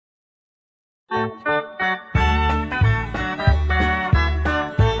I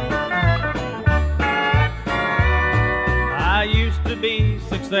used to be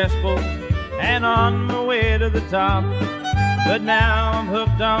successful and on my way to the top, but now I'm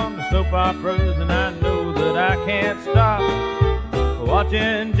hooked on the soap operas and I know that I can't stop.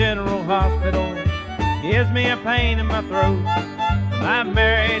 Watching General Hospital gives me a pain in my throat. My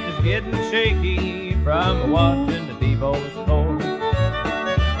marriage is getting shaky from watching the Devo sport.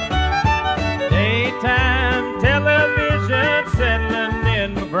 Daytime television settling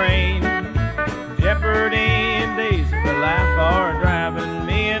in my brain. Jeopardy and Days of Our Life are driving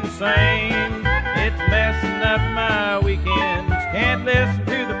me insane. It's messing up my weekends. Can't listen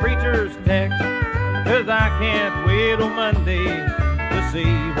to the preacher's text, 'cause I can't wait till Monday to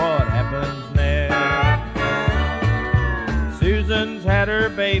see what happens next. Susan's had her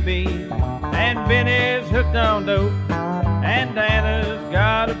baby, and Benny's hooked on dope, and Anna's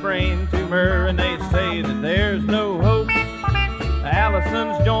got a brain tumor, and they say that there's no hope.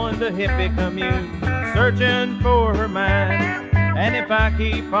 Allison's joined the hippie commune, searching for her mind, and if I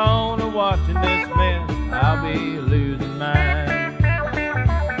keep on watching this mess, I'll be losing mine.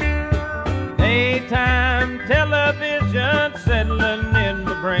 Daytime television settling in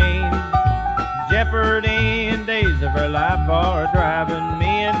my brain. Jeopardy and Days of Our Life are driving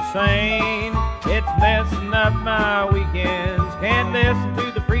me insane. It's messing up my weekends. Can't listen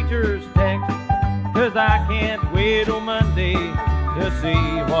to the preacher's text, 'cause I can't wait till Monday to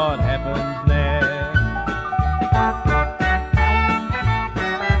see what happens next.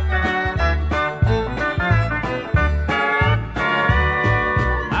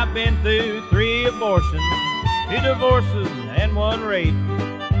 I've been through 3 abortions, 2 divorces, and 1 rape.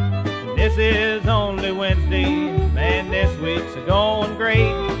 This is only Wednesday, man, this week's going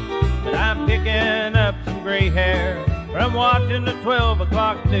great. But I'm picking up some gray hair from watching the 12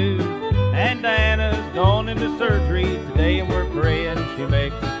 o'clock news. And Diana's gone into surgery today, and we're praying she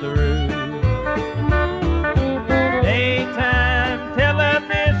makes it through. Daytime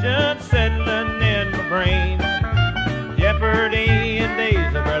television settling in my brain. Jeopardy and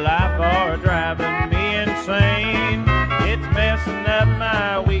Days of Our Life are driving me insane. It's messing up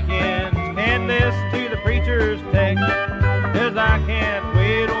my weekends. Can't listen to the preacher's text, 'cause I can't